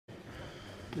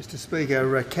Mr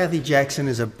Speaker, Cathy Jackson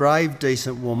is a brave,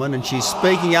 decent woman, and she's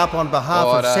speaking up on behalf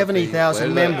of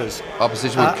 70,000 members.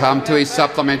 Opposition would come to his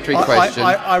supplementary question.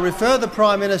 I refer the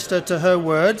Prime Minister to her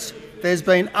words. There's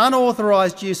been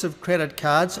unauthorised use of credit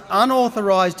cards,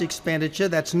 unauthorised expenditure,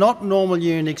 that's not normal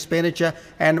union expenditure,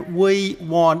 and we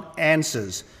want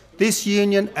answers. This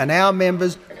union and our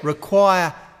members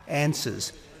require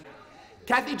answers.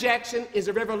 Cathy Jackson is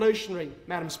a revolutionary,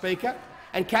 Madam Speaker,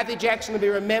 and Cathy Jackson will be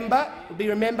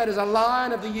remembered as a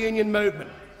lion of the union movement.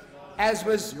 As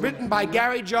was written by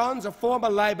Gary Johns, a former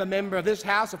Labor member of this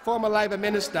House, a former Labor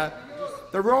minister,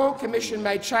 the Royal Commission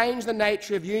may change the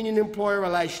nature of union-employer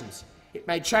relations. It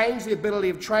may change the ability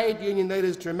of trade union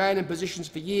leaders to remain in positions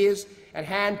for years and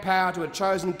hand power to a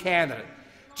chosen candidate.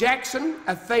 Jackson,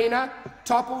 Athena,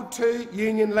 toppled 2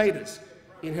 union leaders.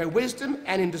 In her wisdom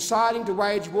and in deciding to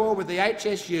wage war with the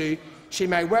HSU, she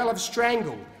may well have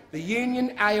strangled the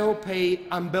union ALP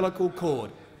umbilical cord.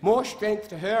 More strength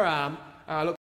to her arm.